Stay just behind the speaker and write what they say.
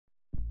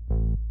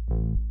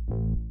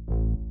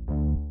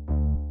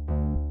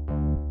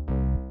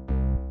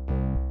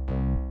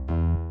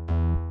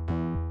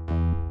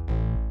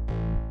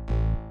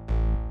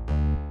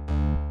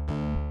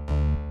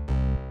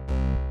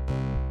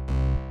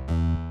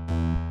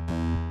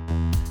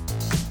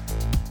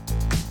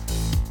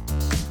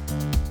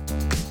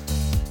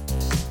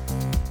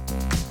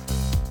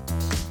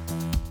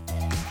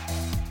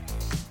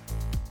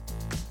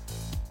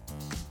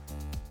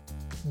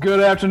Good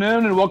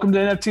afternoon and welcome to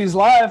NFTs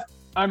Live.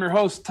 I'm your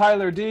host,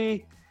 Tyler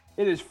D.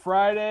 It is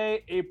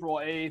Friday, April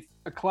 8th,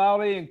 a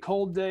cloudy and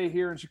cold day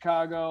here in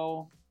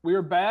Chicago. We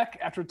are back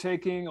after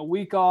taking a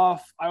week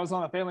off. I was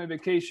on a family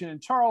vacation in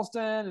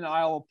Charleston and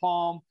Isle of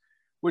Palm,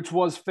 which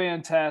was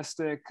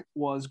fantastic.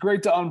 Was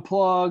great to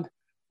unplug,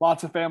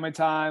 lots of family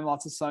time,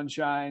 lots of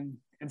sunshine,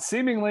 and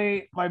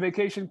seemingly my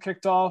vacation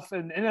kicked off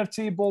an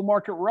NFT bull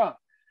market run.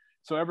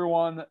 So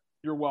everyone,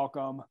 you're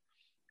welcome.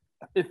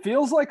 It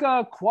feels like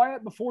a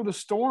quiet before the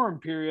storm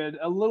period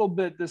a little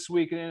bit this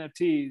week in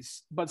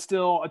NFTs, but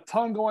still a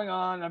ton going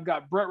on. I've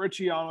got Brett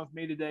Ritchie on with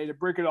me today to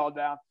break it all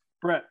down.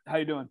 Brett, how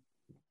you doing?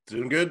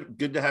 Doing good.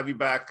 Good to have you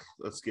back.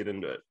 Let's get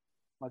into it.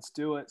 Let's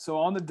do it. So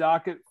on the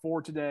docket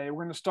for today,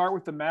 we're going to start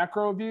with the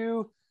macro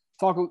view,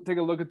 take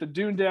a look at the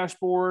Dune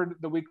dashboard,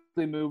 the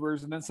weekly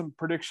movers, and then some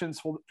predictions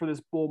for this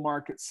bull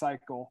market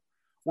cycle.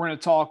 We're going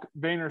to talk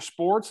Vayner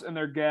Sports and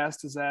their gas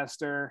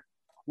disaster,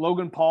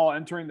 Logan Paul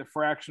entering the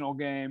fractional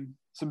game,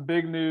 some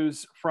big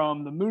news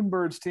from the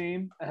Moonbirds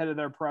team ahead of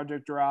their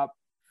project drop.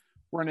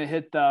 We're going to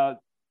hit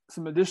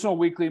some additional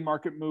weekly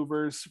market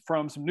movers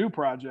from some new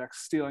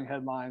projects stealing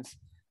headlines.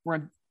 We're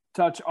going to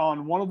touch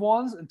on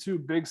one-of-ones and two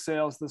big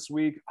sales this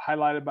week,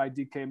 highlighted by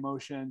DK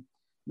Motion. And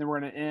then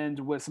we're going to end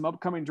with some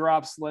upcoming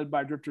drops led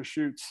by Drifter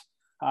Shoots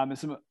and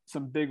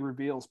some big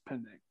reveals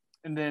pending.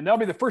 And then that'll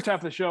be the first half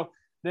of the show.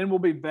 Then we'll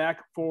be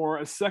back for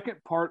a second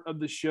part of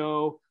the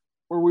show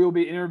where we will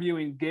be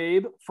interviewing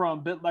Gabe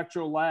from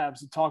BitLectro Labs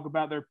to talk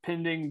about their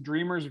pending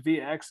Dreamers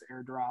VX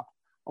airdrop,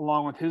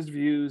 along with his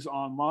views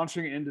on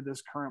launching into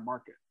this current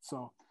market.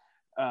 So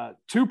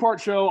two-part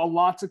show, a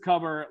lot to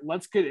cover.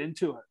 Let's get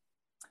into it.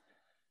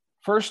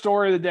 First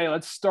story of the day,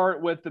 let's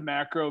start with the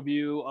macro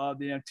view of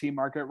the NFT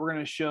market. We're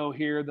going to show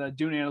here the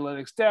Dune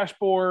Analytics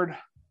dashboard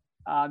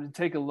to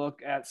take a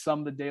look at some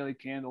of the daily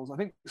candles. I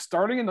think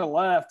starting in the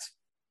left,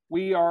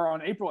 we are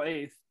on April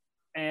 8th,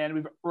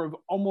 and we've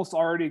almost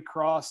already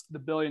crossed the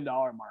 $1 billion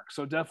mark.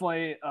 So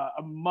definitely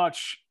a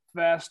much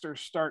faster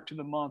start to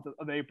the month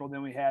of April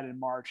than we had in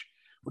March,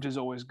 which is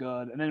always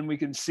good. And then we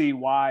can see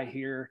why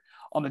here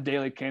on the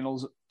daily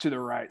candles to the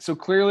right. So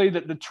clearly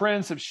that the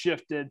trends have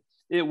shifted.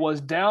 It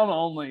was down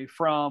only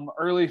from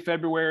early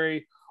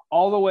February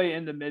all the way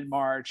into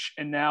mid-March.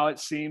 And now it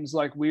seems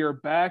like we are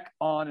back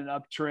on an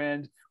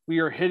uptrend. We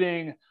are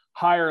hitting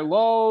higher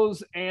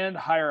lows and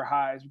higher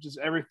highs, which is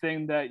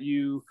everything that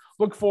you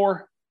look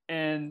for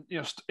and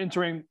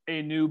entering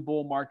a new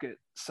bull market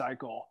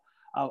cycle.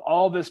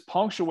 All this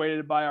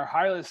punctuated by our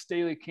highest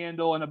daily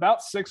candle in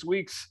about 6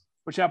 weeks,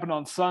 which happened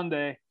on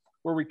Sunday,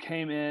 where we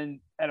came in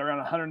at around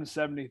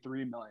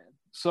 173 million.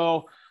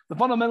 So the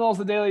fundamentals,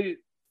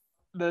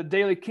 the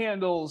daily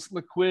candles,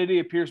 liquidity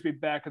appears to be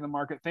back in the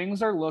market.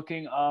 Things are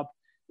looking up.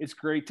 It's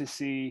great to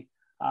see.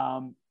 I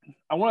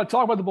want to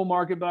talk about the bull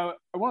market, but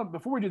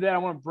before we do that, I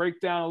want to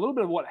break down a little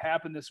bit of what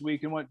happened this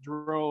week and what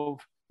drove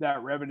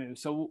that revenue.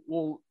 So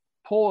we'll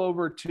pull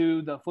over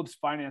to the Flips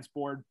Finance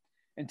board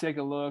and take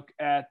a look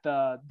at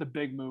the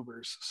big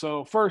movers.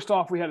 So first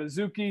off, we had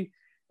Azuki,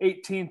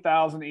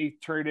 18,000 ETH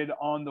traded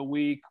on the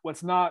week.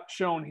 What's not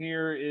shown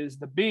here is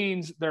the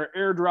Beans, their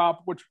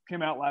airdrop, which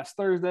came out last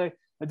Thursday.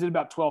 That did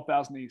about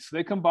 12,000 ETH. So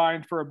they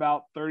combined for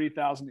about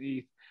 30,000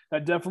 ETH.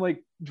 That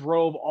definitely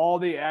drove all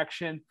the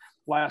action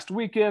last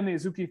weekend. The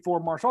Azuki 4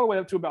 marched all the way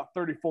up to about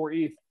 34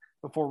 ETH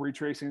before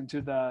retracing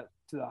to the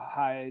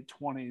high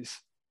 20s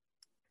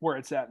where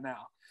it's at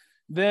now.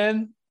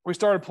 Then we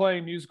started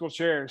playing musical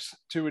chairs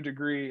to a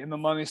degree, and the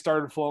money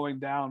started flowing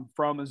down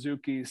from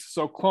Azuki's.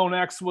 So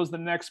CloneX was the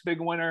next big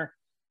winner.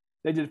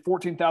 They did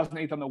 14,000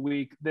 ETH on the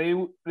week.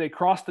 They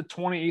crossed the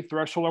 20 ETH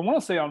threshold, I want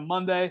to say on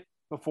Monday,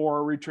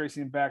 before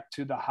retracing back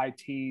to the high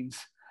teens.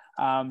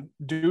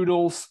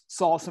 Doodles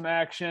saw some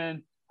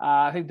action.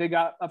 I think they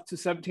got up to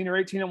 17 or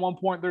 18 at one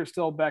point. They're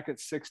still back at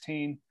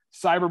 16.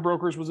 Cyber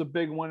Brokers was a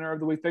big winner of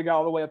the week. They got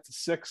all the way up to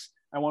 6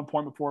 at one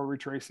point before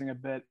retracing a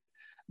bit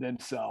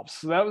themselves.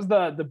 So that was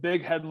the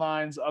big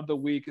headlines of the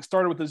week. It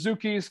started with the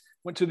Azuki's,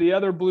 went to the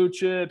other blue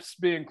chips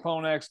being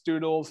CloneX,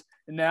 Doodles,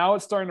 and now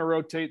it's starting to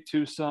rotate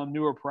to some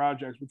newer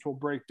projects, which we'll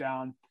break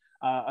down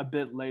a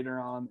bit later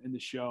on in the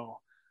show.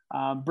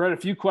 Brett, a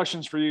few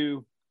questions for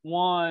you.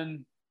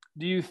 One,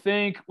 do you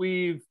think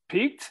we've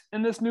peaked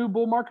in this new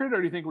bull market, or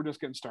do you think we're just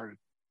getting started?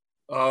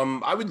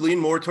 I would lean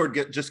more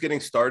toward just getting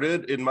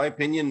started. In my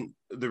opinion,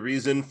 the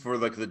reason for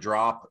the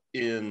drop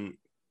in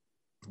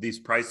these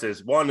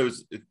prices, one, it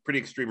was a pretty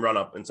extreme run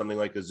up in something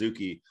like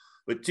Azuki,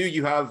 but two,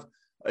 you have,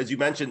 as you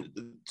mentioned,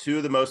 two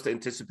of the most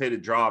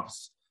anticipated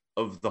drops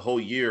of the whole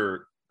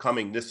year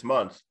coming this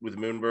month with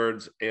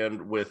Moonbirds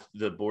and with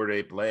the Bored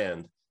Ape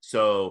Land.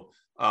 So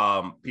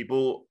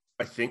people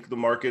I think the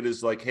market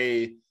is like,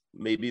 hey,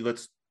 maybe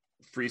let's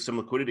free some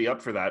liquidity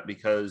up for that,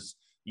 because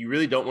you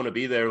really don't want to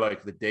be there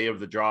like the day of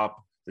the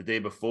drop, the day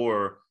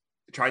before,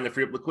 trying to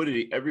free up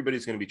liquidity.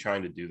 Everybody's going to be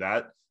trying to do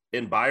that.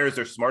 And buyers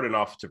are smart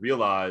enough to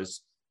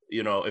realize,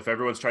 if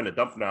everyone's trying to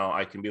dump now,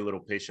 I can be a little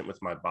patient with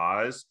my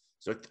buys.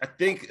 So I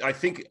think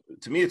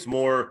to me,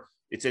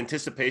 it's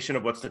anticipation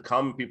of what's to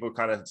come. People are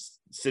kind of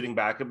sitting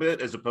back a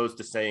bit, as opposed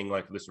to saying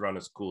like this run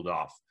has cooled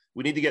off.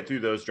 We need to get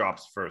through those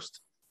drops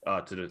first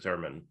to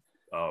determine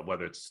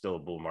whether it's still a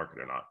bull market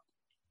or not.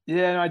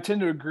 Yeah, and I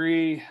tend to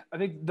agree. I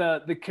think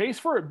the case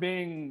for it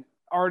being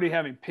already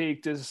having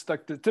peaked is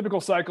like the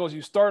typical cycle is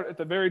you start at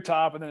the very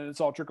top and then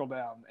it's all trickled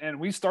down. And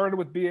we started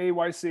with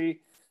BAYC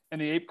and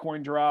the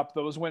ApeCoin drop.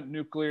 Those went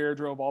nuclear,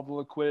 drove all the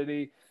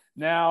liquidity.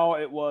 Now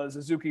it was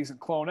Azuki's and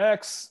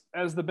CloneX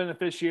as the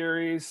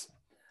beneficiaries.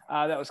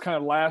 That was kind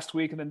of last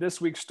week. And then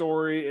this week's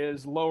story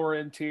is lower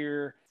end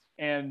tier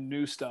and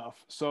new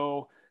stuff.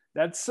 So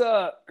that's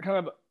kind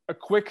of a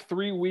quick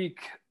 3-week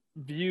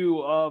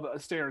view of a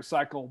standard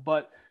cycle.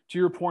 But to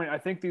your point, I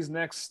think these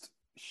next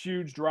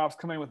huge drops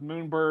coming with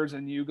Moonbirds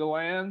and Yuga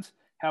Land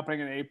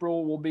happening in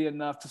April will be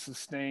enough to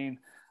sustain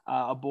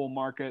a bull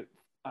market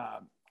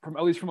from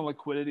at least from a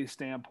liquidity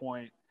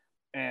standpoint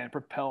and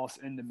propel us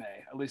into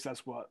May. At least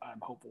that's what I'm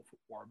hopeful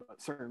for,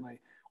 but certainly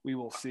we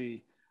will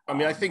see. I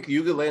mean, I think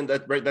Yuga Land,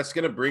 that's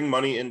going to bring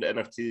money into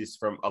NFTs,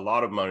 from a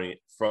lot of money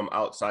from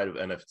outside of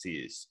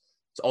NFTs.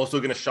 It's also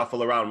going to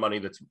shuffle around money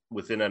that's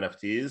within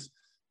NFTs.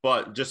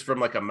 But just from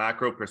like a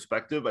macro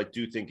perspective, I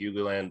do think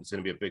Yuga Land is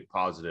going to be a big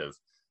positive.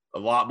 A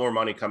lot more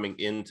money coming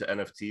into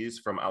NFTs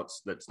from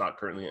outs that's not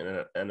currently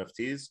in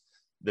NFTs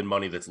than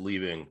money that's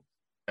leaving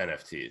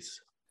NFTs.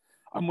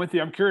 I'm with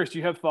you. I'm curious. Do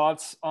you have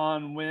thoughts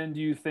on when do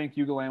you think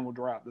Yuga Land will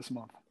drop this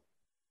month?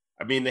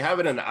 I mean, they have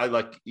it, and I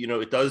like,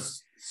 it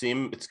does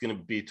seem it's going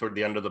to be toward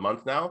the end of the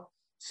month now,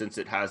 since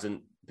it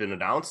hasn't been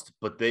announced.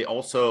 But they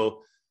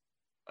also,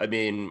 I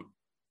mean,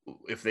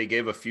 if they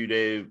gave a few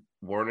day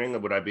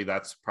warning, would I be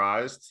that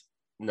surprised?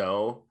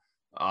 No.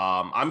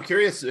 I'm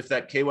curious if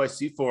that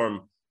KYC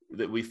form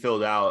that we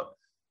filled out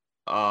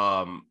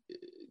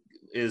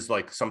is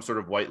like some sort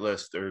of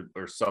whitelist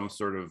or some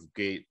sort of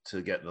gate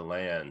to get the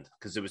land,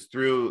 because it was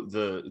through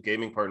the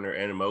gaming partner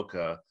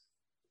Animoca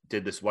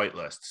did this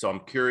whitelist. So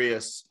I'm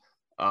curious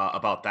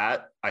about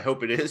that. I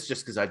hope it is,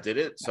 just because I did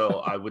it. So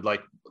I would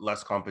like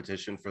less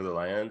competition for the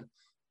land.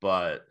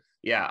 But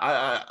yeah,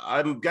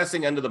 I'm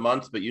guessing end of the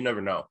month, but you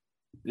never know.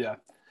 Yeah,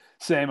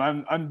 same.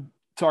 I'm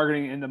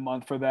targeting end of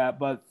month for that,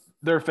 but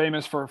they're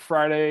famous for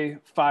Friday,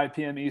 5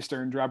 p.m.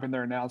 Eastern, dropping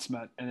their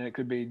announcement, and it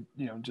could be,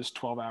 just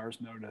 12 hours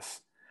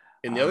notice.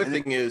 And the other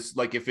thing is,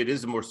 like, if it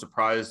is a more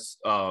surprise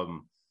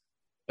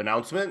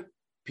announcement,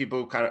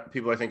 people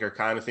I think are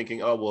kind of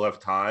thinking, oh, we'll have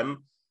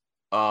time.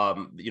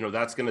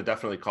 That's going to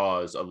definitely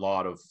cause a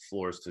lot of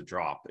floors to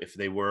drop if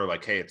they were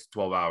like, hey, it's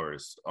 12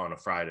 hours on a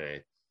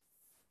Friday.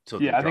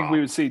 I think we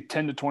would see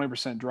 10 to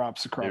 20%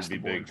 drops across the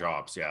board. There'd be big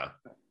drops, yeah.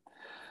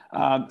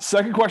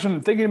 Second question,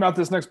 thinking about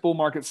this next bull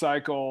market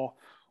cycle,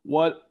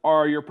 what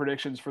are your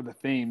predictions for the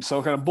theme?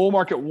 So kind of bull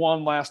market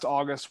 1 last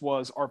August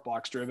was art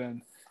blocks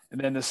driven. And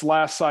then this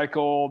last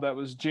cycle that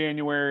was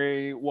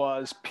January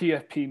was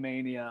PFP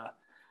mania.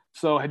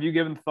 So have you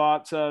given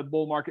thought to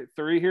bull market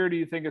 3 here? Do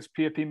you think it's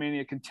PFP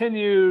mania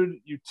continued,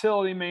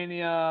 utility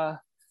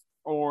mania,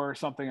 or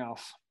something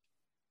else?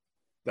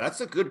 That's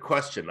a good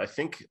question. I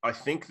think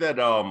that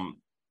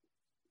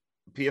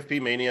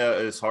PFP mania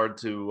is hard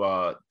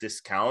to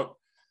discount.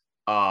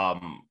 I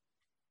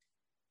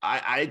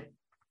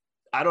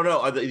don't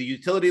know. The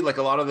utility, like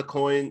a lot of the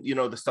coin,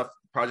 the stuff,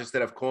 projects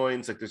that have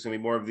coins, like there's gonna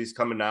be more of these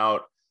coming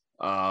out.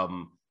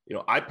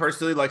 I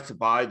personally like to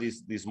buy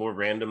these more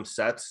random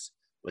sets,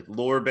 like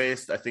lore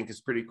based. I think is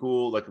pretty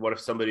cool. Like, what if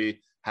somebody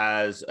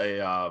has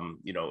a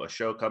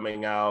show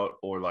coming out,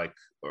 or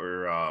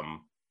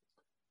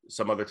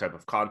some other type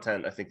of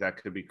content? I think that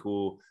could be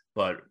cool.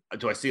 But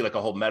do I see like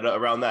a whole meta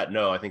around that?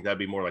 No, I think that'd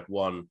be more like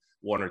one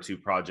or two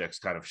projects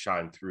kind of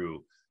shine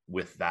through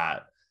with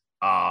that.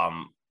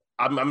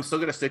 I'm still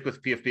gonna stick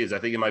with PFPs. I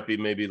think it might be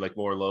maybe like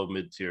more low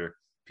mid tier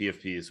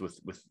PFPs with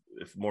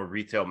if more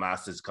retail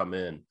masses come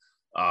in.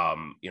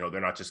 They're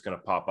not just gonna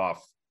pop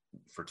off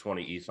for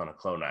 20 ETH on a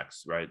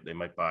CloneX, right? They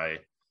might buy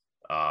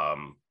a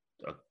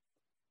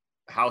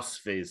house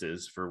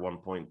phases for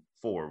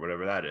 1.4,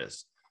 whatever that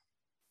is.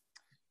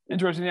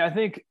 Interesting. I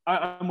think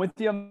I'm with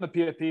you on the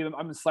PFP.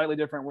 I'm slightly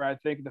different, where I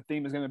think the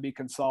theme is going to be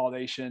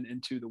consolidation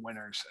into the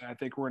winners. And I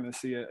think we're going to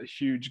see a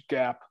huge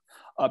gap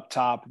up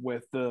top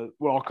with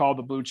what I'll call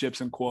the blue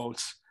chips in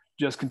quotes,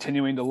 just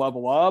continuing to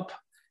level up,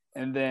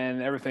 and then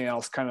everything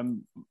else kind of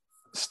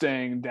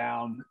staying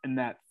down in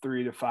that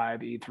 3 to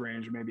 5 ETH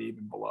range, or maybe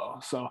even below.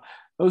 So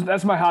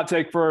that's my hot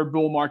take for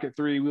bull market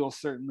 3. We will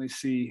certainly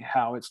see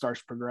how it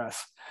starts to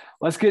progress.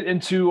 Let's get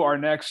into our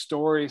next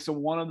story. So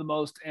one of the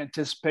most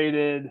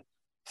anticipated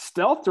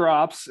stealth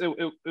drops, it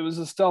was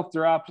a stealth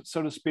drop,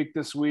 so to speak,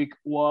 this week,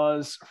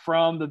 was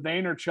from the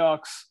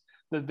Vaynerchucks,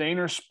 the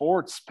Vayner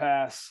Sports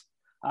Pass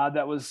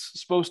that was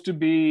supposed to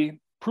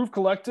be proof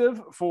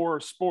collective for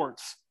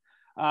sports.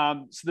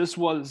 So this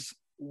was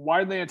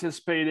widely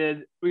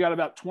anticipated. We got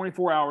about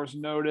 24 hours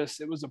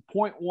notice. It was a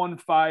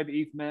 0.15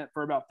 ETH mint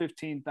for about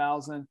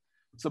 15,000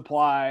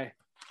 supply.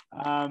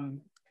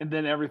 And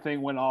then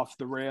everything went off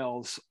the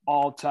rails,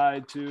 all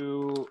tied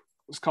to,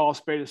 let's call a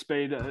spade,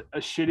 a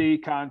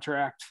shitty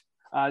contract,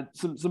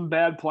 some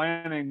bad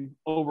planning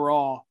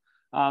overall.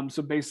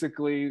 So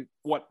basically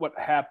what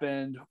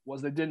happened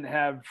was they didn't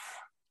have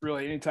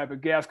really any type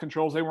of gas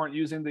controls. They weren't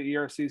using the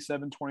ERC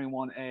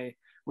 721A,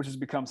 which has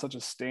become such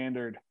a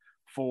standard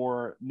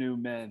for new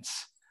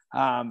mints.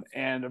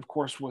 And of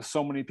course, with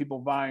so many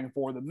people vying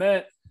for the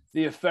mint,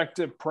 the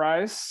effective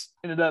price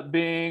ended up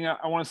being,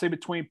 I want to say,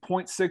 between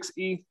 0.6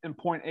 ETH and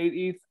 0.8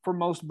 ETH for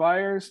most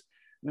buyers.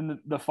 And then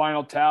the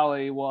final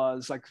tally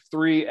was like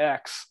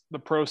 3x the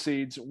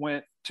proceeds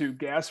went to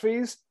gas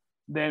fees,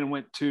 then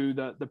went to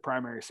the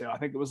primary sale. I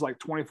think it was like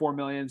 24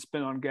 million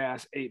spent on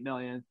gas, 8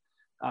 million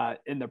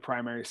in the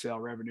primary sale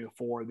revenue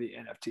for the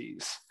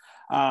NFTs.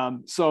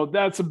 So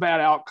that's a bad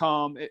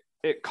outcome.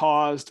 It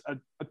caused a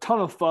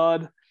ton of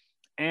FUD,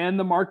 and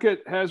the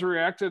market has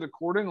reacted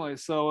accordingly.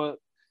 So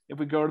if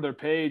we go to their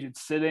page,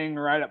 it's sitting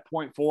right at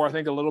 0.4, I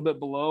think a little bit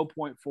below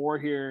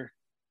 0.4 here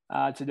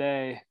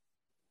today,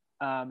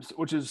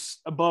 which is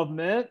above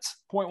mint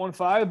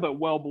 0.15, but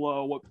well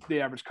below what the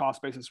average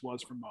cost basis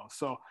was for most.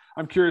 So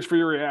I'm curious for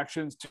your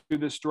reactions to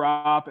this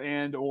drop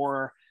and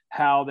or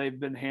how they've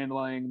been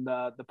handling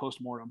the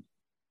postmortem.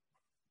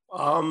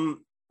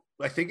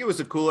 I think it was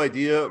a cool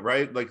idea,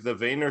 right? Like the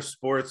Vayner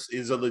Sports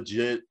is a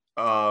legit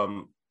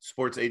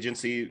sports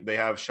agency. They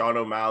have Sean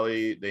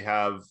O'Malley. They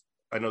have,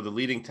 I know the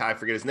leading I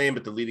forget his name,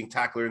 but the leading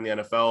tackler in the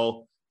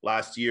NFL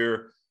last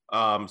year.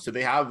 So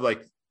they have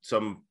like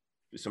some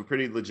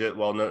pretty legit,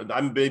 well, no,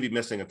 I'm maybe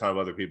missing a ton of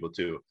other people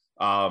too.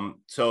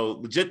 So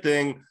legit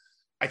thing.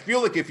 I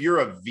feel like if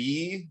you're a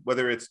V,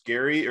 whether it's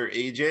Gary or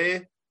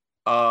AJ,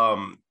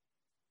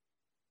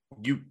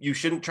 you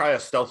shouldn't try a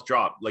stealth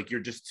drop. Like you're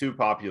just too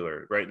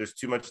popular, right? There's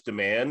too much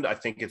demand. I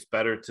think it's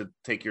better to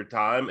take your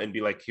time and be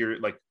like, here,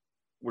 like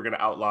we're going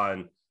to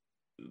outline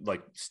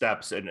like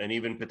steps and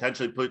even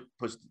potentially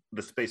push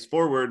the space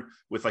forward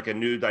with like a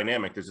new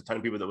dynamic. There's a ton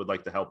of people that would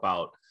like to help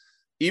out.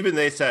 Even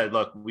they said,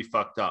 look, we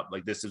fucked up.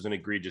 Like this is an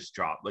egregious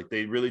drop. Like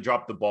they really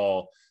dropped the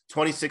ball.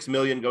 26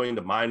 million going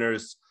to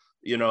minors.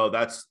 You know,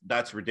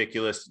 that's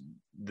ridiculous.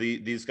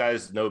 These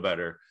guys know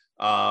better.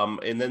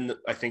 And then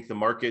I think the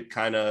market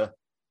kind of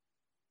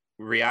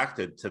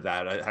reacted to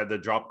that. Had the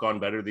drop gone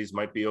better, these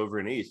might be over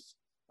an ETH.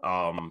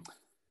 So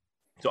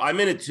I'm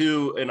in it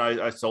too, and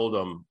I sold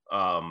them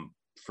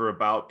for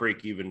about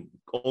break even,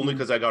 only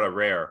because I got a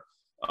rare.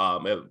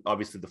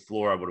 Obviously the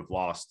floor I would have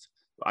lost.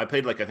 I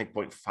paid like I think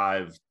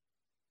 0.58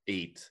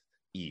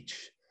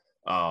 each.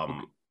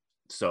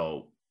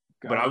 So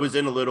but I was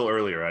in a little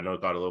earlier. I know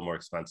it got a little more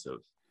expensive.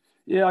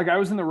 Yeah, like I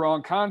was in the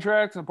wrong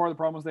contract, and part of the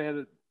problem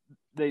was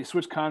they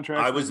switched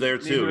contracts. I was there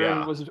too.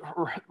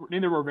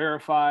 Neither were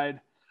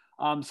verified.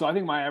 So I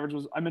think my average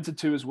was, I meant to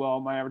 2 as well.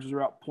 My average was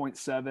about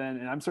 0.7,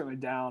 and I'm certainly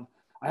down.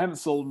 I haven't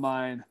sold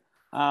mine.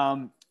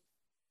 I'm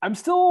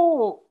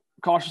still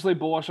cautiously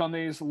bullish on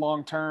these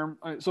long term.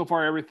 So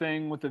far,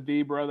 everything with the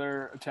V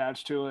brother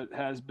attached to it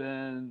has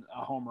been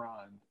a home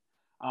run.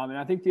 And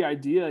I think the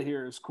idea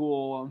here is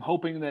cool. I'm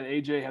hoping that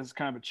AJ has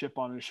kind of a chip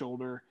on his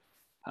shoulder,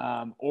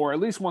 or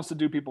at least wants to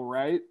do people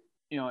right,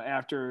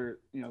 after,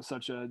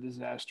 such a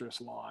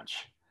disastrous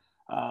launch.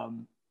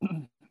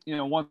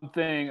 One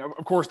thing,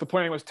 of course, the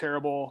planning was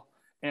terrible,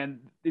 and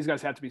these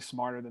guys have to be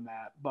smarter than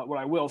that. But what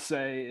I will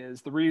say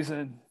is the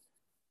reason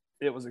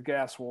it was a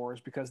gas war is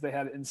because they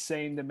had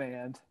insane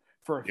demand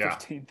for a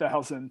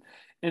 15,000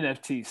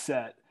 NFT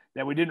set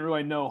that we didn't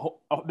really know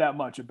that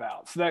much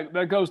about. So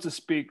that goes to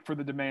speak for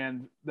the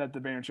demand that the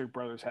Vaynerchuk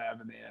brothers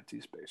have in the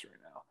NFT space right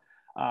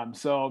now.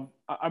 So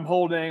I'm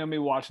holding. I'm be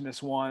watching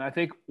this one. I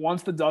think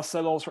once the dust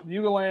settles from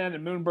Yuga Land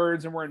and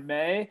Moonbirds, and we're in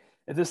May,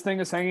 if this thing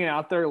is hanging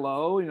out there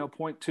low,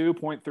 0.2,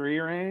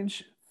 0.3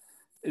 range,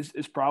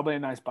 is probably a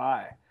nice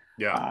buy.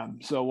 Yeah.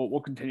 So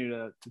we'll continue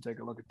to take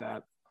a look at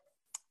that.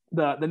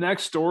 The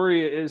next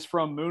story is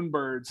from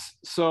Moonbirds.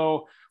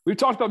 So we've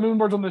talked about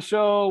Moonbirds on the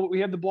show. We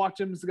had the Block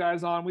Gyms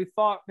guys on. We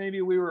thought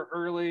maybe we were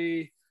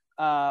early,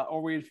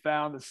 or we'd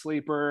found a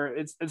sleeper.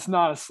 It's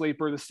not a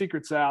sleeper. The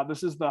secret's out.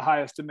 This is the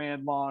highest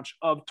demand launch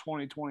of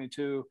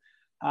 2022.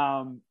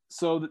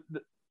 So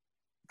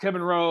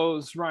Kevin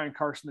Rose, Ryan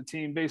Carson, the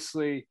team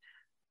basically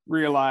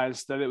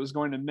realized that it was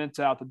going to mint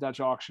out the Dutch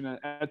auction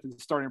at the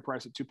starting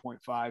price at 2.5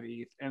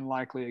 ETH and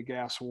likely a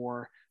gas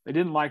war. They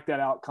didn't like that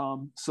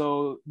outcome.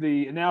 So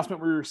the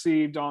announcement we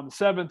received on the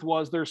 7th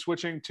was they're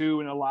switching to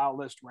an allow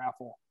list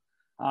raffle.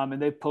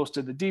 And they've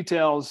posted the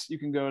details. You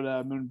can go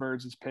to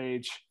Moonbirds'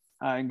 page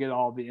and get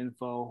all the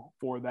info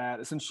for that.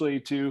 Essentially,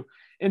 to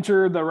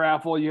enter the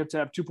raffle, you have to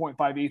have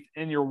 2.5 ETH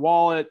in your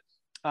wallet,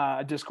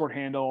 a Discord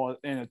handle,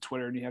 and a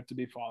Twitter, and you have to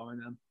be following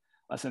them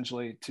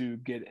essentially to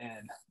get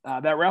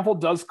in. That raffle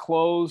does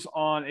close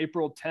on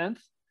April 10th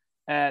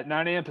at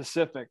 9 a.m.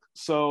 Pacific.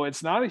 So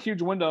it's not a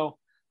huge window.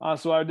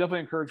 So I would definitely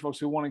encourage folks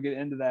who want to get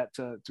into that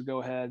to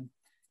go ahead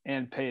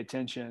and pay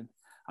attention.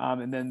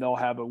 and then they'll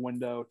have a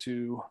window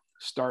to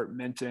start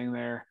minting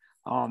there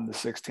on the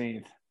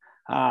 16th.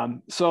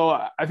 So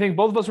I think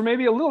both of us were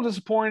maybe a little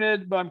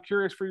disappointed, but I'm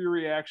curious for your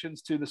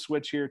reactions to the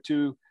switch here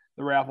to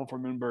the raffle for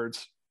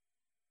Moonbirds.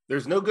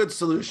 There's no good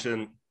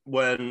solution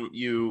when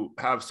you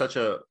have such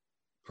a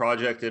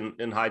project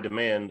in high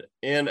demand,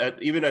 and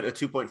even at a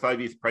 2.5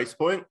 ETH price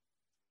point,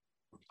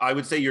 I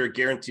would say you're a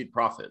guaranteed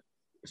profit.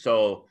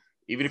 So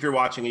even if you're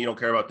watching and you don't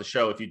care about the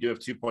show, if you do have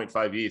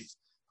 2.5 ETH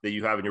that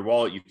you have in your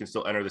wallet, you can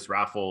still enter this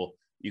raffle.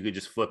 You could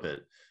just flip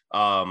it.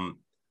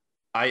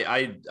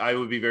 I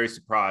would be very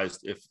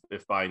surprised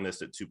if buying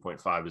this at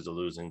 2.5 is a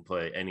losing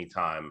play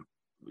anytime,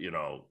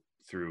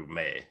 through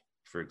May,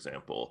 for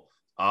example.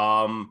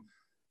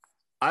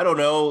 I don't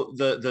know.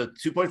 The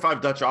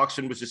 2.5 Dutch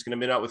auction was just going to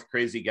mint out with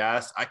crazy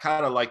gas. I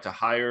kind of like to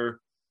higher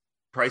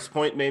price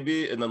point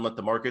maybe, and then let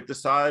the market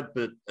decide.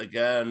 But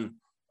again,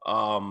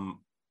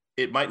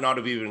 it might not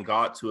have even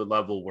got to a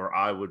level where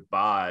I would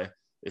buy.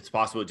 It's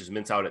possible it just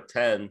mints out at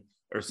 10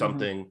 or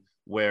something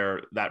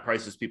where that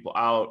prices people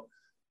out.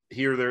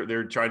 Here,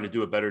 they're trying to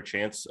do a better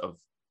chance of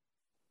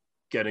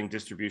getting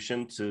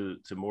distribution to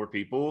more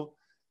people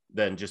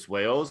than just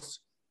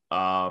whales.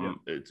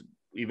 It's,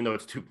 even though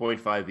it's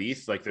 2.5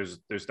 ETH, like there's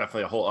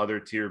definitely a whole other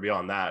tier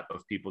beyond that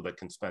of people that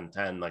can spend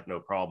 10, like no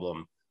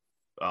problem.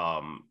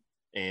 And,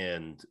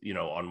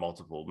 on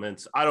multiple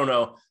mints. I don't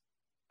know.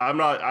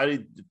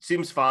 It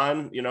seems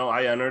fine.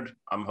 I entered.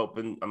 I'm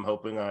hoping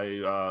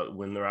I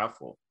win the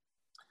raffle.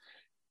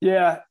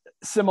 Yeah,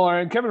 similar.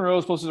 And Kevin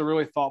Rose posted a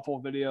really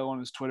thoughtful video on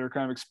his Twitter,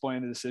 kind of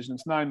explaining the decision.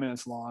 It's 9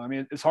 minutes long. I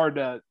mean, it's hard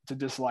to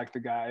dislike the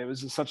guy. It was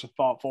just such a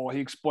thoughtful. He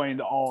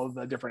explained all of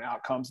the different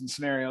outcomes and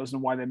scenarios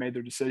and why they made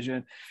their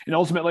decision. And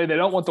ultimately, they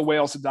don't want the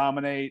whales to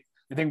dominate.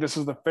 They think this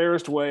is the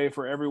fairest way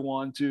for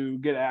everyone to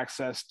get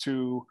access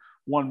to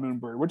one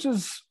Moonbird, which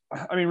is,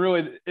 I mean,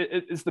 really,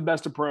 it's the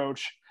best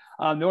approach.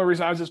 The only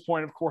reason I was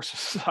disappointed, of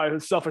course, is I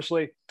was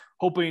selfishly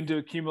hoping to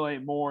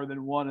accumulate more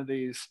than one of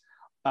these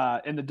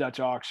in the Dutch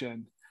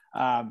auction.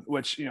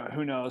 Which,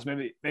 who knows,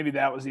 maybe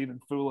that was even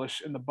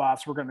foolish and the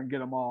bots were going to get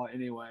them all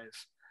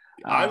anyways.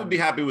 I would be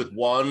happy with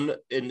one.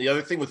 And the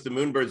other thing with the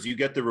Moonbirds, you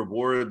get the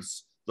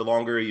rewards the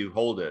longer you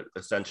hold it,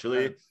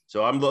 essentially. Right.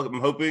 So I'm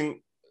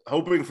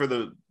hoping for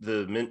the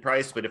mint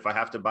price, but if I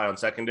have to buy on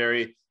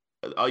secondary,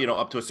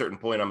 up to a certain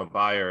point, I'm a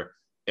buyer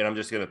and I'm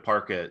just going to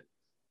park it.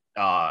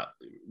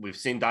 We've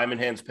seen diamond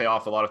hands pay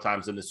off a lot of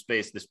times in this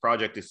space. This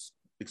project is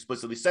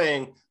explicitly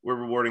saying we're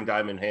rewarding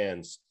diamond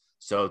hands.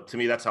 So to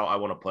me, that's how I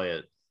want to play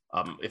it.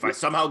 If I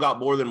somehow got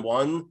more than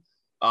one,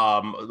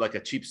 like a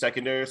cheap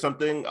secondary or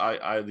something,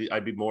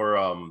 I'd be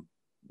more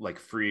like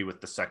free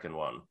with the second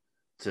one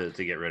to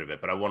get rid of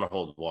it. But I want to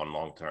hold one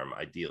long term,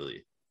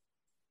 ideally.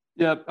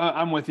 Yeah,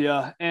 I'm with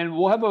you. And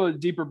we'll have a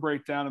deeper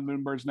breakdown of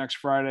Moonbirds next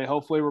Friday.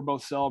 Hopefully, we're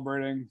both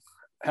celebrating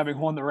having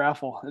won the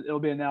raffle. It'll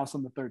be announced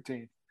on the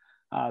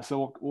 13th.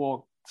 So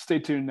we'll stay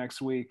tuned next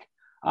week.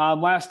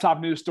 Last top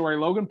news story: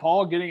 Logan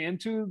Paul getting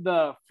into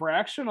the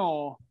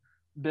fractional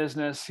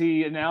business.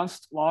 He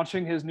announced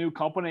launching his new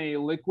company,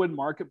 Liquid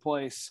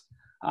Marketplace,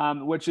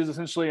 which is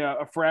essentially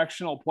a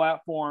fractional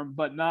platform,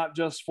 but not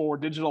just for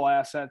digital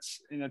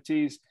assets,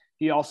 NFTs.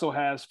 He also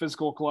has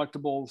physical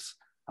collectibles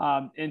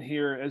in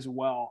here as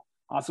well.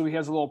 So he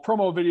has a little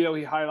promo video.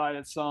 He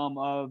highlighted some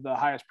of the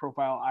highest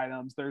profile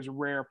items. There's a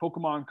rare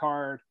Pokemon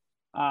card,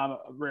 a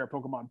rare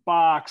Pokemon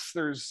box.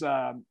 There's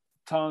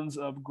tons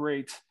of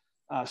great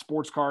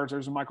sports cards.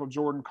 There's a Michael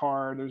Jordan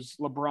card. There's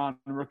LeBron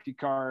rookie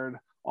card,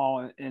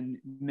 all in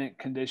mint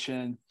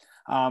condition.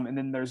 And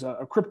then there's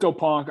a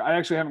CryptoPunk. I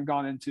actually haven't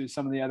gone into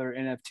some of the other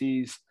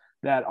NFTs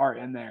that are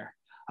in there.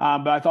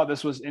 But I thought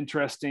this was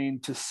interesting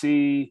to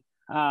see,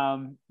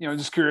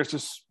 just curious,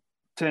 just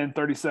 10,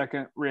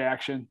 30-second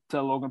reaction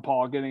to Logan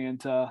Paul getting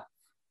into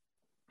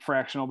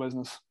fractional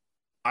business.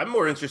 I'm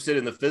more interested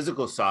in the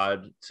physical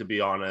side, to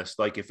be honest.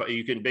 Like if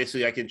you can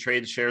I can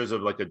trade shares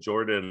of like a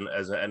Jordan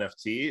as an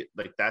NFT.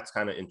 Like that's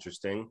kind of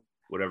interesting,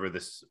 whatever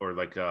this, or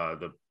like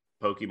the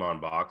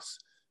Pokemon box.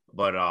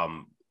 But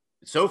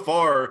so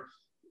far,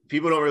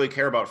 people don't really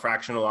care about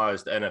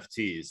fractionalized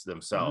NFTs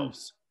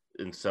themselves.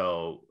 And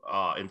so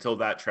until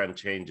that trend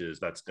changes,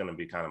 that's going to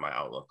be kind of my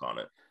outlook on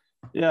it.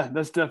 Yeah,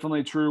 that's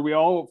definitely true. We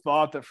all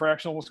thought that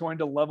fractional was going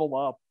to level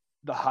up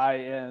the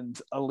high-end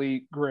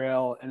elite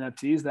grail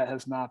NFTs. That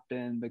has not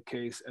been the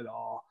case at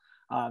all.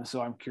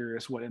 So I'm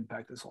curious what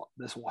impact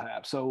this will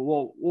have.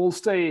 So we'll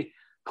stay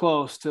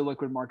close to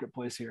Liquid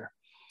Marketplace here.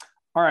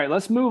 All right,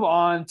 let's move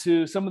on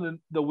to some of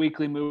the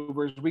weekly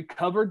movers. We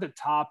covered the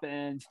top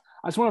end.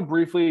 I just want to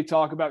briefly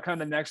talk about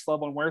kind of the next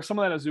level and where some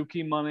of that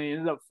Azuki money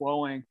ended up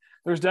flowing.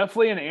 There's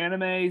definitely an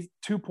Anime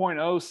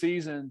 2.0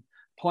 season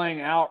playing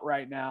out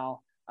right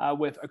now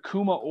with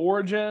Akuma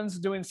Origins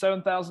doing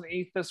 7,000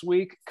 ETH this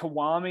week,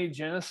 Kiwami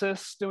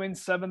Genesis doing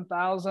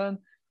 7,000,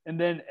 and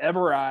then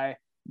Everai,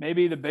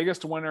 maybe the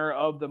biggest winner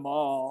of them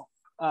all,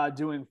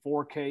 doing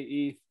 4K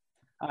ETH.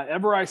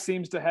 Everai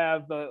seems to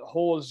have the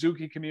whole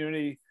Azuki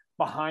community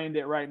behind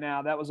it right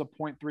now. That was a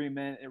 0.3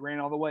 mint. It ran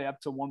all the way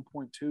up to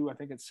 1.2. I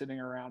think it's sitting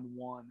around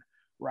 1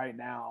 right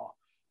now.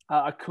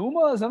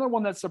 Akuma is another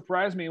one that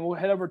surprised me. We'll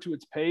head over to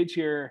its page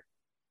here.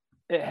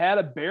 It had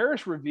a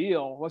bearish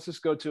reveal. Let's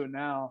just go to it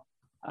now.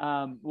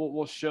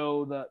 We'll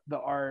show the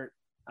art.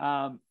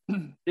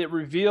 It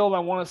revealed, I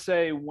want to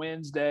say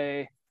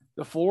Wednesday,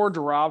 the floor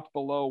dropped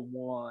below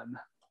 1,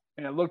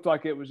 and it looked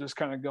like it was just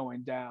kind of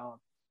going down.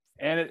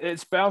 And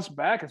it's bounced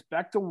back. It's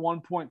back to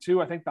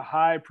 1.2. I think the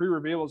high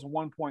pre-reveal was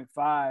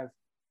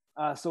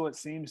 1.5. So it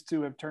seems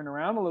to have turned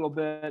around a little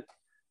bit.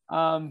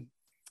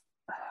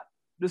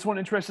 This one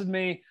interested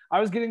me. I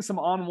was getting some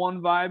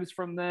On1 vibes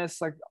from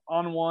this, like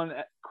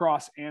On1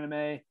 cross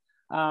anime.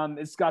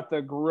 It's got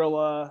the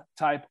gorilla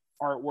type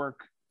artwork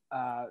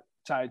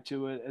tied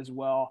to it as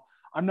well.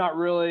 I'm not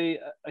really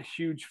a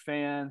huge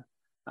fan,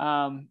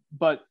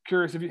 but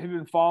curious, have you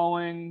been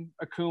following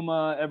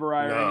Akuma,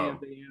 Evereye, or any of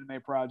the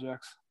anime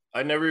projects?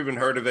 I never even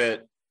heard of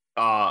it.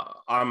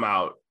 I'm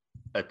out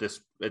at this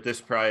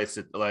price.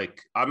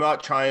 Like, I'm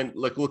not trying.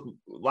 Like, look,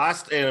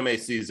 last anime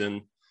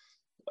season,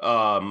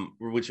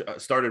 which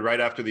started right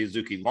after the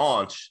Azuki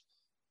launch,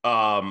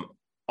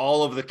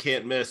 all of the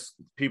can't miss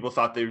people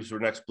thought these were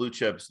next blue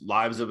chips.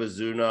 Lives of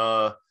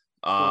Azuna,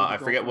 I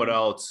forget what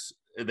else.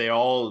 They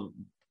all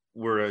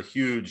were a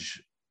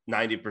huge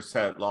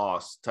 90%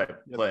 loss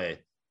type play.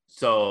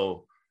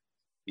 So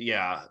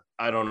yeah,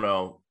 I don't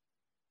know.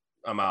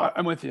 I'm out.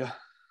 I'm with you.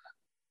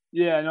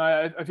 Yeah, no,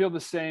 I feel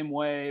the same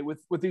way with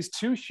these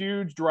two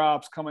huge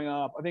drops coming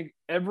up. I think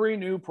every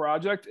new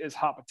project is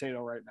hot potato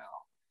right now.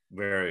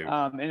 Very.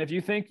 And if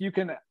you think you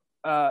can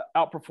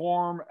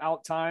outperform,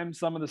 outtime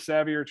some of the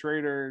savvier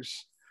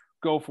traders,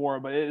 go for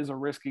it. But it is a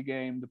risky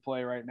game to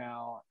play right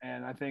now.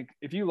 And I think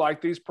if you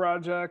like these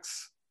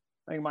projects,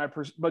 I think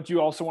but you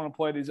also want to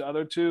play these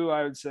other two,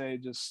 I would say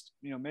just,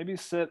 maybe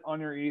sit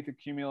on your ETH,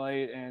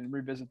 accumulate, and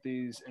revisit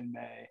these in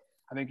May.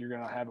 I think you're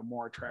going to have a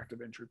more attractive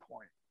entry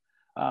point.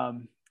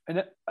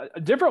 And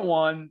a different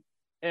one,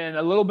 and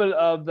a little bit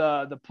of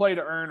the play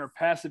to earn or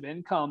passive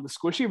income, the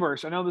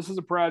Squishyverse. I know this is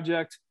a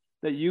project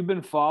that you've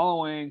been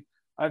following.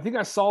 I think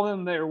I saw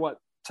them there,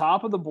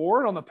 top of the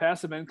board on the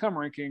passive income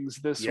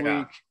rankings this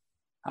week.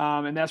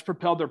 And that's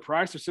propelled their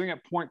price. They're sitting at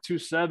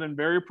 0.27,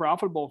 very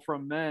profitable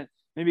from mint.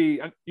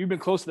 Maybe you've been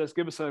close to this.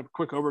 Give us a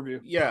quick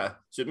overview. Yeah.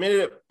 So it made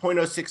it at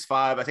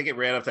 0.065. I think it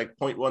ran up to like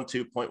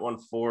 0.12,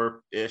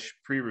 0.14-ish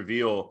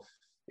pre-reveal.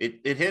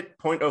 It hit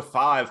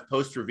 0.05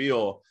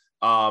 post-reveal.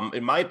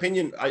 In my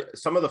opinion,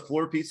 some of the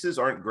floor pieces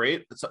aren't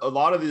great. A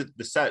lot of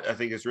the set, I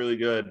think, is really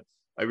good.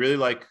 I really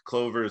like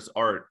Clover's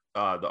art,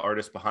 the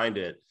artist behind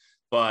it.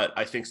 But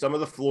I think some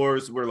of the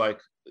floors were like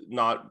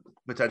not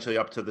potentially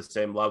up to the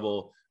same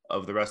level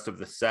of the rest of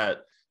the set.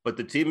 But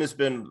the team has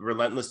been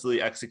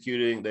relentlessly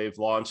executing. They've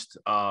launched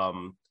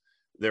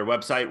their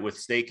website with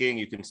staking.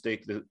 You can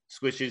stake the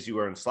squishes, you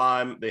earn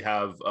slime. They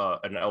have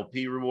an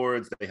LP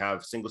rewards. They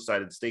have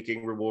single-sided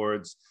staking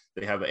rewards.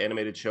 They have an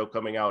animated show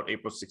coming out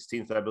April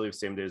 16th, I believe,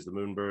 same day as the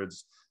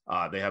Moonbirds.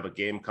 They have a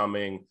game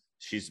coming.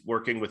 She's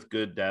working with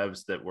good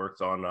devs that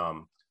worked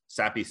on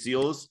Sappy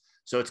Seals.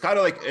 So it's kind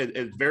of like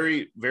it's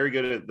very, very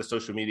good at the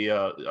social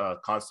media,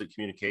 constant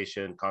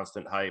communication,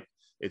 constant hype.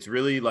 It's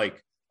really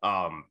like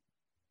a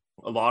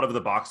lot of the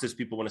boxes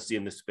people want to see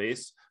in this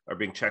space are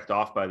being checked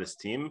off by this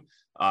team.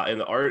 And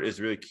the art is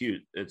really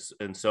cute.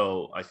 And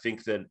so I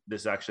think that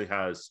this actually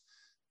has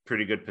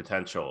pretty good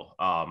potential.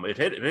 It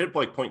hit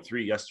like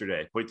 0.3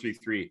 yesterday,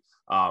 0.33.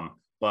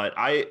 But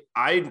I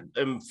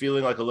am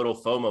feeling like a little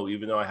FOMO,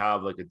 even though I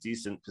have like a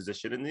decent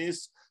position in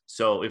these.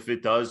 So if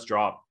it does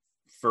drop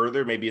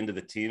further, maybe into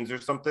the teens or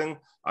something,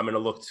 I'm going to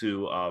look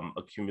to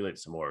accumulate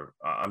some more.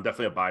 I'm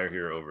definitely a buyer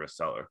here over a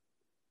seller.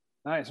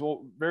 Nice.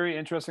 Well, very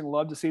interesting.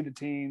 Love to see the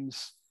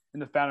teams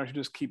and the founders who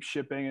just keep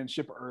shipping and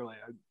ship early.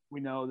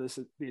 We know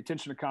the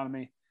attention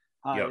economy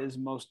is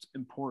most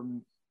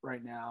important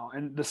right now.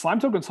 And the slime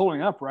token's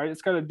holding up, right?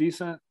 It's got a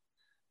decent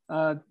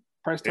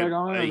price tag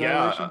on it.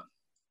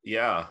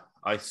 Yeah.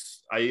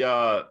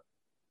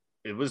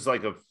 It was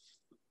like a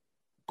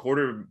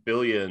 $250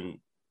 million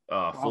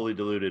fully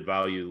diluted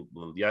value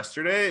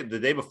yesterday. The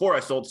day before I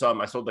sold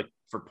like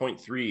for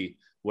 0.3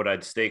 what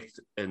I'd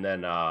staked, and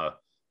then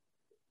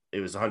it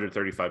was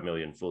 135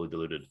 million fully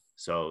diluted.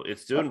 So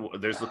it's doing,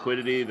 there's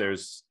liquidity.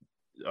 There's,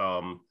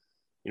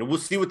 we'll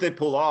see what they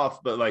pull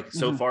off, but like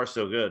so far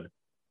so good.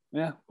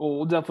 Yeah. Well,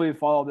 we'll definitely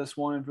follow this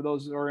one. And for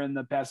those who are in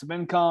the passive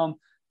income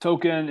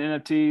token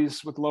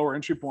NFTs with lower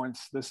entry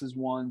points, this is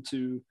one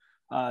to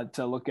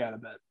look at a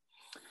bit.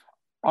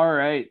 All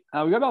right.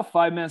 We got about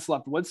 5 minutes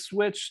left. Let's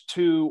switch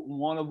to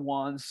one of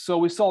ones. So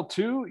we saw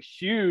two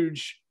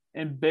huge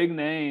and big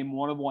name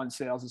one-of-one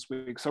sales this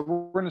week. So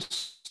we're going to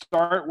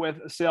start with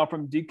a sale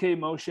from DK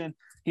Motion.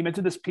 He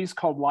mentioned this piece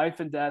called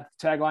Life and Death.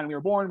 Tagline: we were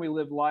born, we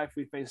live life,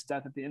 we face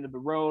death at the end of the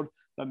road,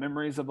 but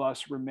memories of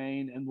us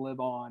remain and live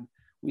on.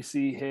 We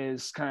see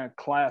his kind of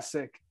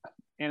classic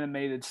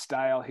animated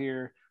style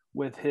here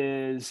with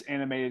his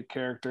animated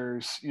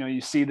characters. You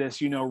see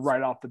this,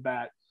 right off the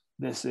bat,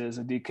 this is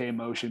a DK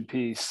Motion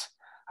piece.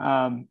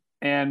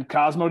 And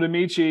Cosmo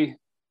D'Amici,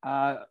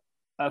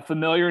 a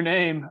familiar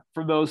name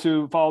for those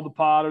who follow the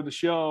pod or the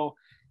show.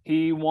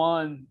 He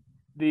won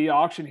the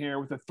auction here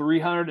with a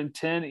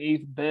 310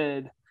 ETH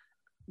bid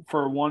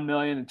for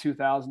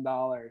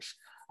 $1,002,000.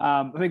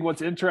 I think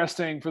what's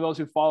interesting for those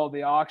who followed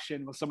the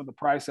auction was some of the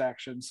price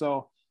action.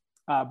 So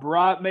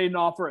Barat made an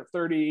offer at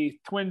 30 ETH,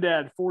 Twin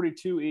Dad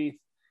 42 ETH,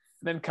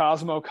 then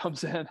Cosmo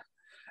comes in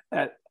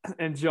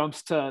and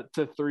jumps to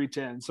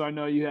 310. So I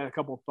know you had a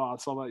couple of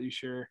thoughts. I'll let you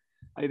share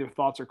either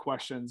thoughts or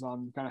questions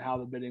on kind of how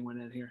the bidding went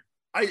in here.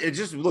 It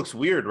just looks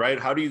weird, right?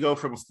 How do you go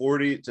from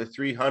 40 to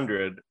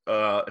 300?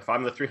 If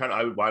I'm the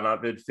 300, why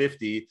not bid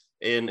 50?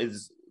 And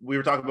we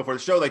were talking before the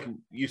show, like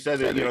you said,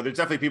 there's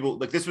definitely people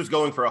like this was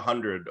going for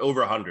 100,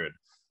 over 100.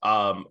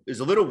 Is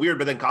a little weird,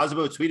 but then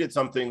Cosmo tweeted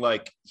something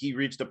like he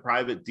reached a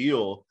private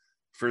deal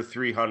for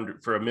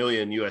 300 for $1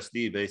 million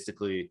USD,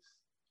 basically.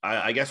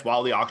 I guess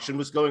while the auction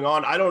was going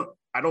on, I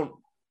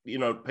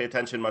don't pay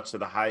attention much to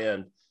the high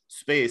end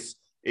space.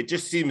 It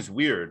just seems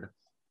weird.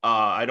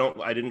 I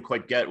didn't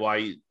quite get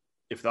why.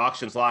 If the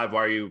auction's live,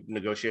 why are you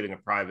negotiating a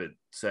private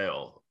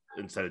sale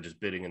instead of just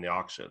bidding in the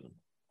auction?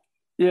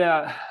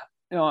 Yeah,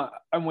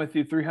 I'm with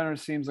you. 300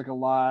 seems like a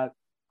lot.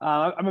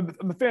 I'm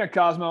a fan of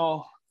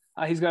Cosmo.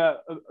 He's got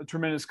a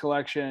tremendous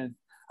collection.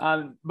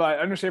 But I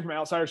understand from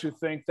outsiders who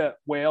think that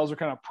whales are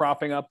kind of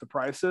propping up the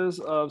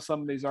prices of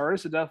some of these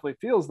artists. It definitely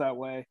feels that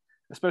way,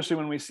 especially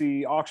when we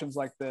see auctions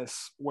like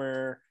this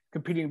where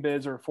competing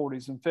bids are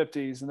 40s and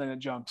 50s, and then it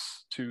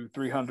jumps to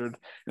 300.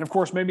 And of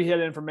course, maybe he had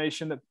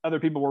information that other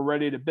people were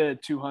ready to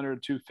bid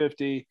 200,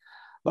 250.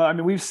 But I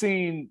mean, we've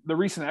seen the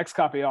recent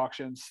XCOPY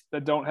auctions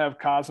that don't have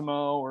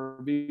Cosmo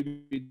or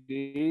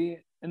VVD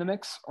in the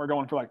mix are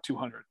going for like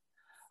 200.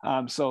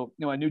 So,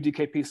 a new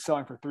DK piece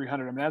selling for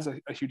 300. I mean, that's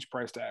a huge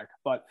price tag.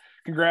 But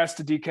congrats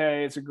to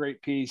DK. It's a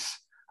great piece.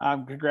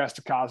 Congrats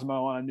to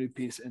Cosmo on a new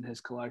piece in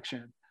his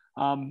collection.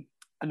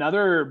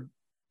 Another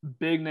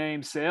big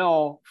name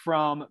sale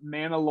from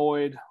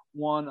Manaloid,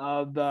 one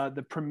of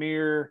the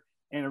premier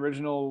and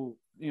original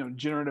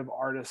generative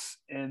artists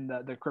in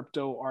the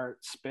crypto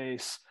art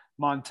space.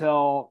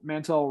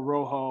 Mantel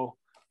Rojo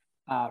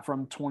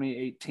from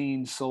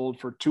 2018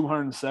 sold for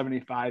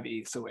 275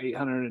 ETH, so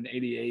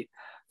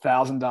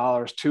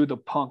 $888,000 to the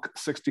Punk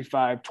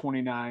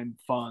 6529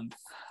 fund.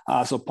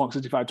 So Punk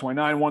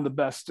 6529, one of the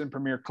best and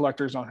premier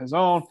collectors on his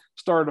own,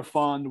 started a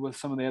fund with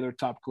some of the other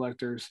top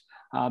collectors.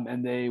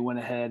 And they went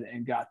ahead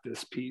and got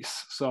this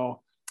piece.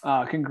 So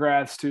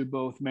congrats to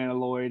both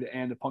Manaloid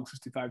and the Punk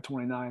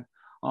 6529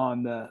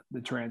 on the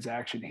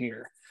transaction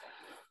here.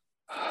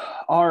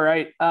 All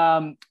right.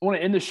 I want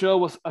to end the show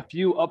with a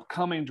few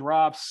upcoming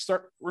drops.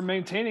 We're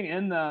maintaining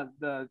in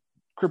the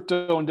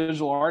crypto and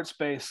digital art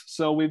space.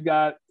 So we've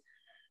got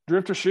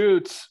Drifter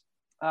Shoots,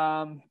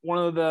 one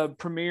of the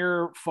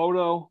premier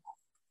photo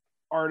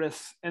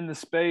artists in the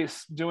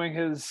space, doing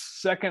his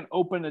second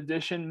open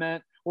edition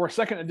mint.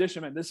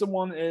 This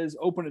one is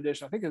open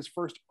edition. I think his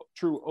first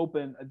true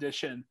open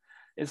edition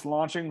is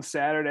launching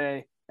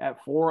Saturday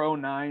at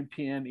 4:09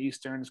 p.m.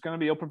 Eastern. It's going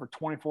to be open for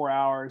 24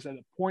 hours at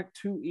a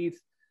 0.2 ETH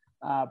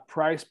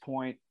price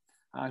point.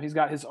 He's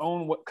got his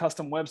own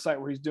custom website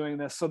where he's doing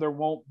this, so there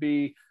won't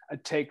be a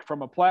take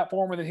from a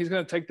platform. And then he's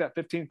going to take that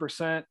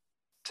 15%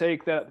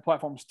 take that the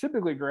platforms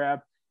typically grab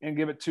and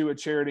give it to a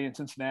charity in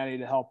Cincinnati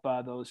to help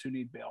those who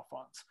need bail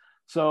funds.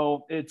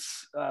 So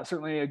it's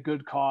certainly a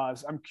good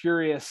cause. I'm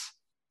curious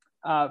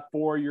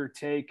for your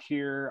take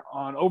here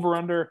on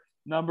over-under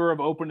number of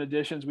open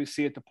editions we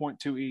see at the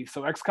 0.2 ETH.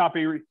 So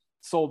XCOPY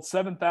sold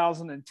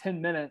 7,000 in 10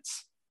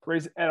 minutes,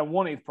 raised at a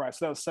 1 ETH price.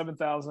 So that was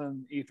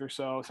 7,000 ETH or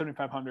so,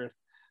 7,500.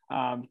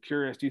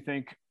 Curious, do you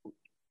think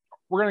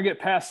we're going to get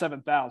past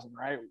 7,000,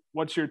 right?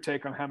 What's your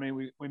take on how many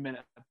we mint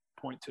at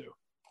 0.2?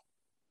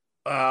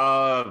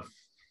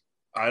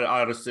 I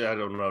honestly, I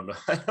don't know.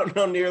 I don't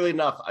know nearly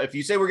enough. If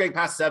you say we're getting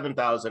past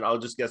 7,000, I'll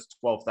just guess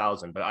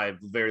 12,000, but I have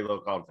very low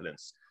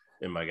confidence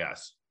in my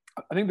guess.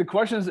 I think the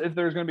question is if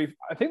there's going to be,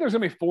 I think there's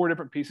going to be 4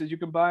 different pieces you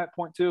can buy at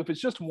 0.2. If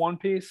it's just one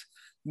piece,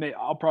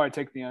 I'll probably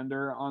take the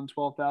under on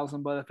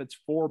 12,000. But if it's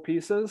 4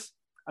 pieces,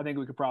 I think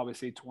we could probably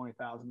see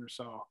 20,000 or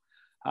so.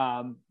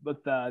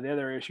 But the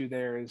other issue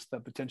there is the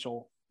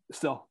potential,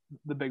 still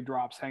the big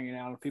drops hanging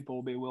out. If people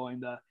will be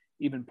willing to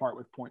even part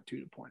with 0.2 to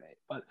 0.8.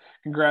 But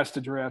congrats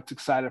to Drift.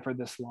 Excited for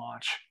this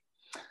launch.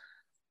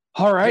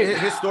 All right.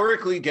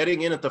 Historically,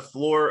 getting in at the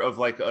floor of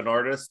like an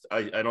artist,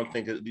 I don't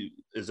think it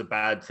is a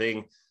bad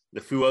thing.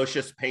 The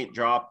Fuocious paint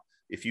drop,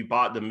 if you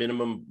bought the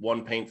minimum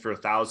 1 paint for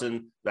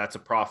 1,000, that's a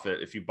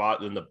profit. If you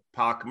bought in the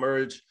POC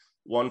merge,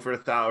 1 for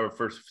 1,000 or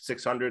for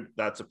 600,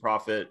 that's a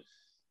profit.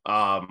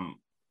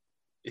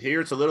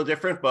 Here it's a little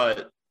different,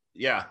 but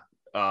yeah,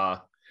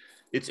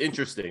 it's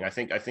interesting. I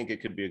think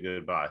it could be a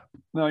good buy.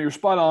 No, you're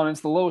spot on.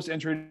 It's the lowest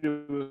entry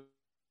to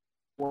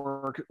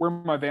work. Where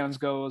my Vans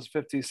go is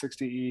 50,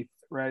 60 ETH,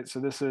 right? So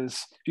this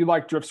is, if you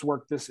like Drift's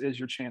work, this is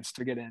your chance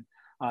to get in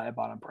at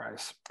bottom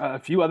price. A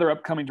few other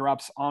upcoming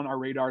drops on our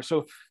radar.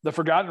 So the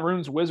Forgotten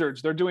Runes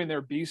Wizards, they're doing their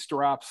beast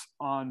drops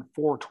on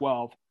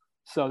 4/12.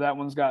 So that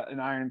one's got an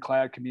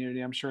ironclad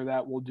community. I'm sure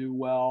that will do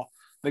well.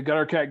 The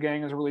Gutter Cat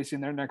Gang is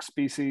releasing their next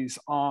species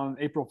on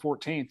April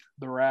 14th.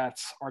 The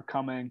Rats are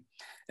coming.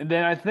 And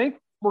then I think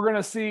we're going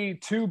to see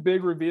two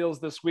big reveals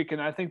this week,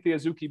 and I think the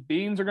Azuki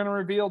Beans are going to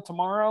reveal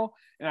tomorrow,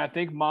 and I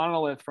think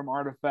Monolith from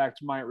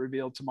Artifact might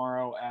reveal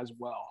tomorrow as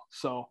well.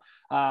 So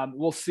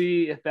we'll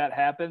see if that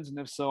happens, and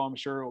if so, I'm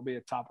sure it will be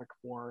a topic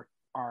for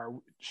our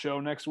show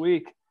next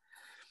week.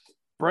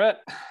 Brett,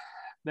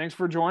 thanks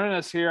for joining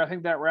us here. I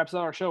think that wraps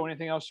up our show.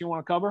 Anything else you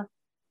want to cover?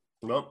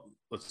 Nope.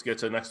 Let's get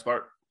to the next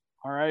part.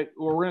 All right.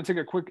 Well, we're going to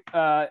take a quick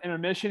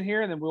intermission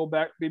here, and then we'll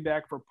be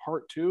back for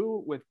part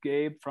 2 with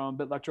Gabe from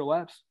BitLectro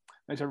Labs.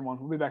 Thanks, everyone.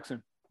 We'll be back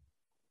soon.